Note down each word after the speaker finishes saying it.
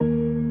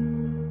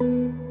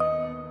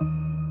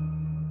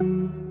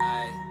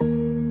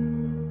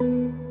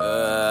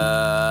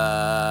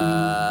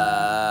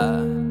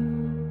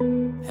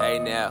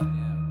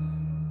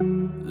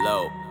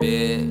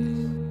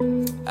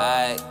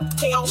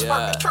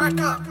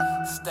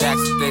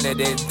Stacks thinner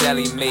than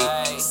deli meat.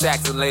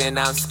 Sacks are laying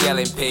out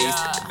scaling peas.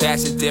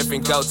 Batch is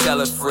different, go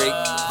tell a freak.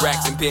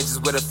 Racks and pinches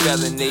with a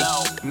felony.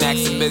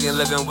 Max a million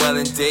living well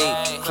indeed.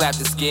 Clap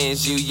the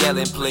skins, you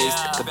yelling please.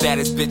 The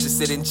baddest bitches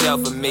sit in jail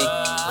for me.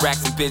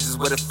 Racks and bitches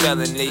with a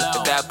felony.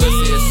 If that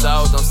pussy is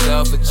sold, don't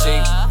sell for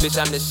cheap. Bitch,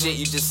 I'm the shit,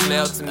 you just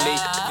smell to me.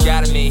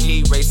 Gotta mean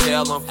heat, raise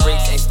hell on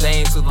freaks. Ain't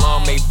staying too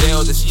long, may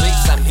build the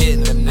streets. I'm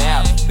hitting them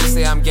now. They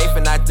say I'm gay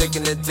for not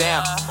dicking it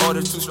down.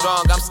 Order too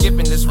strong, I'm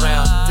skipping this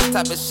round. This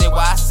type of shit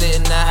why I sit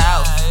in the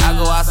house. I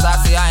go outside,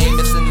 see I ain't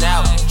missing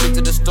out. Trip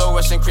to the store,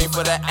 rushing cream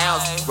for the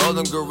ounce.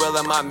 Rolling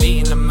gorilla, my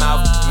meat in the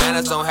mouth.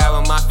 Manners don't have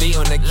on my feet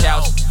on the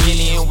couch.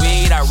 Henny and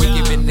weed, I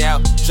re-giving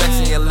out.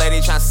 Drexing your lady,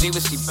 tryna see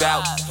what she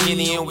bout.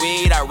 Henny and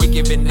weed, I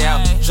re-giving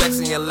out.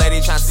 Drexing your lady,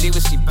 tryna see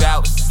what she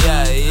bout.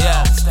 Yeah,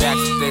 yeah.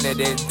 Stacks thinner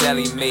than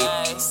deli meat.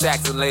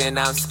 Sacks are laying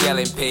out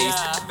scaling peas.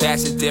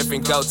 Batch is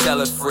different, go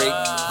tell a freak.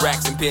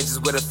 Racks and pinches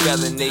with a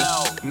felony.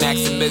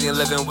 Max a million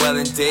living well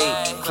indeed.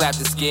 Clap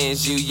the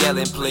skins, you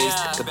yelling please.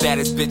 The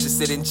baddest bitches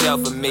sit in jail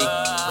for me.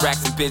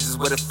 Racks and bitches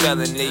with a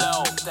felony.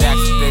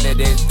 Stacks thinner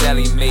than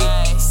deli meat.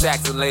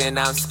 Sacks are laying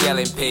out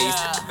scaling peas.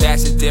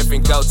 Batch is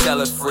different, go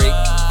tell a freak.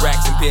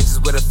 Racks and bitches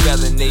with a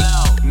felony.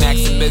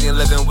 Max a million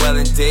living well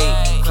indeed.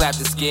 Clap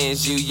the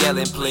skins, you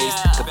yelling please.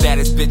 The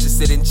baddest bitches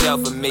sit in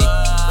jail for me.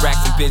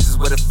 Racks and bitches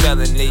with a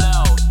felony.